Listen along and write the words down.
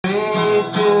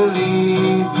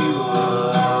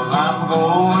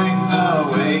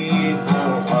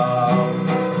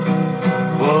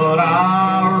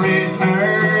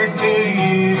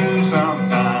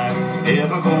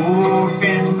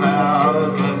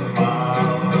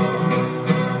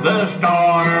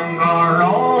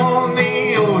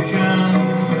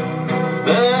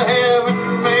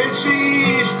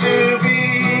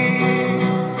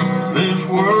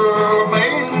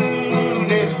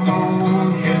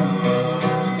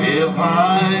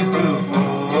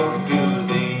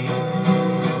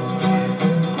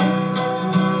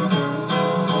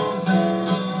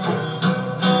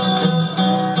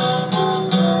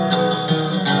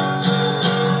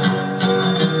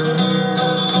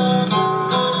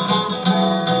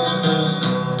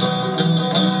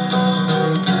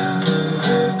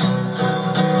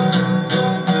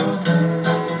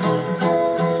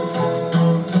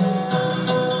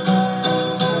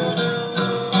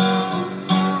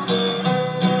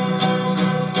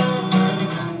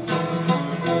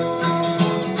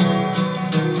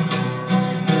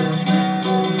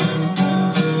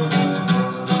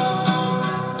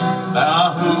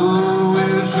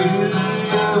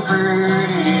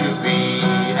pretty little feet,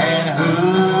 and who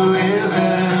will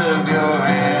love your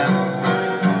hand,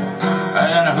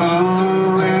 and who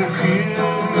will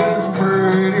choose your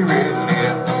pretty red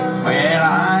lips when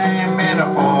I'm in a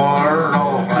far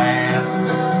off land.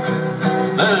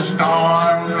 The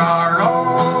storms are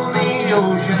on the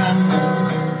ocean,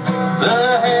 the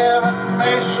heaven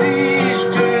may cease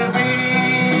to be,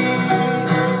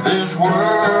 this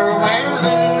world may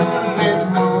lose its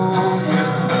motion,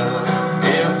 love,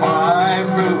 if I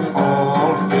prove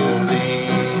false to thee.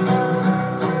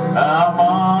 Now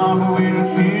Mama will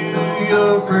chew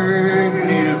your pretty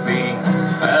little feet,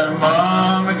 and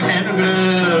Mama can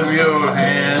glove your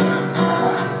hand,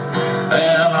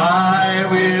 and I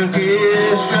will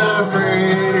kiss your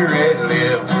pretty red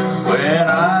lips when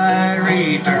I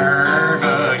return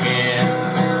again.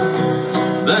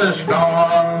 The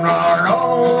storms are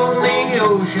on the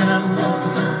ocean,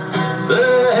 the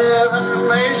heaven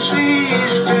may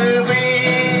cease to be,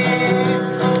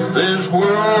 this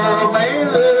world may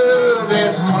lose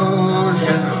its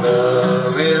motion,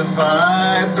 love, if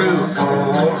I prove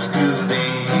false to thee.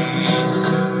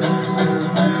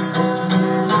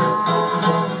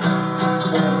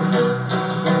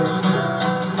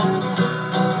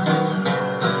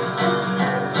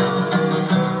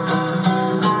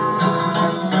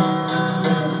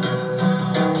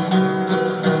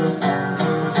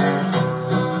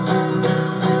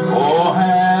 Oh,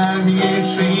 have you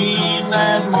seen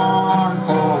that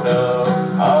mournful dove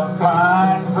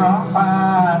a-flying from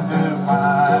pine to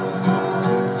pine?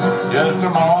 Just a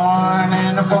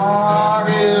morning the bar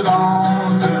is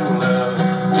on to love,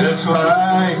 just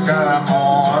like I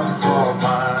mourn for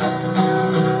mine.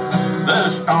 The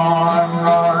storms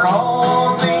are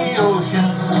on the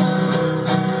ocean,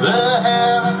 the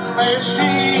heaven may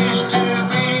cease to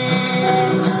be,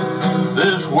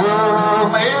 this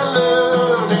world may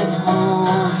lose its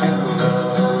motion,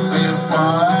 love, if I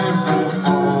prove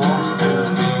false to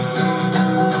thee.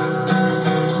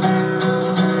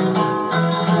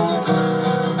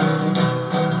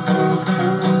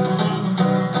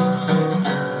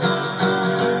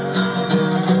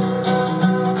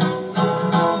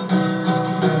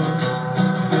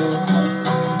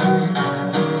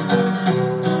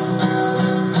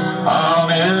 I'll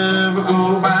never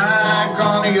go back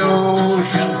on the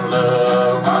ocean,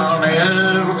 love, I'll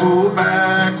never go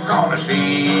back on the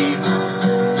sea.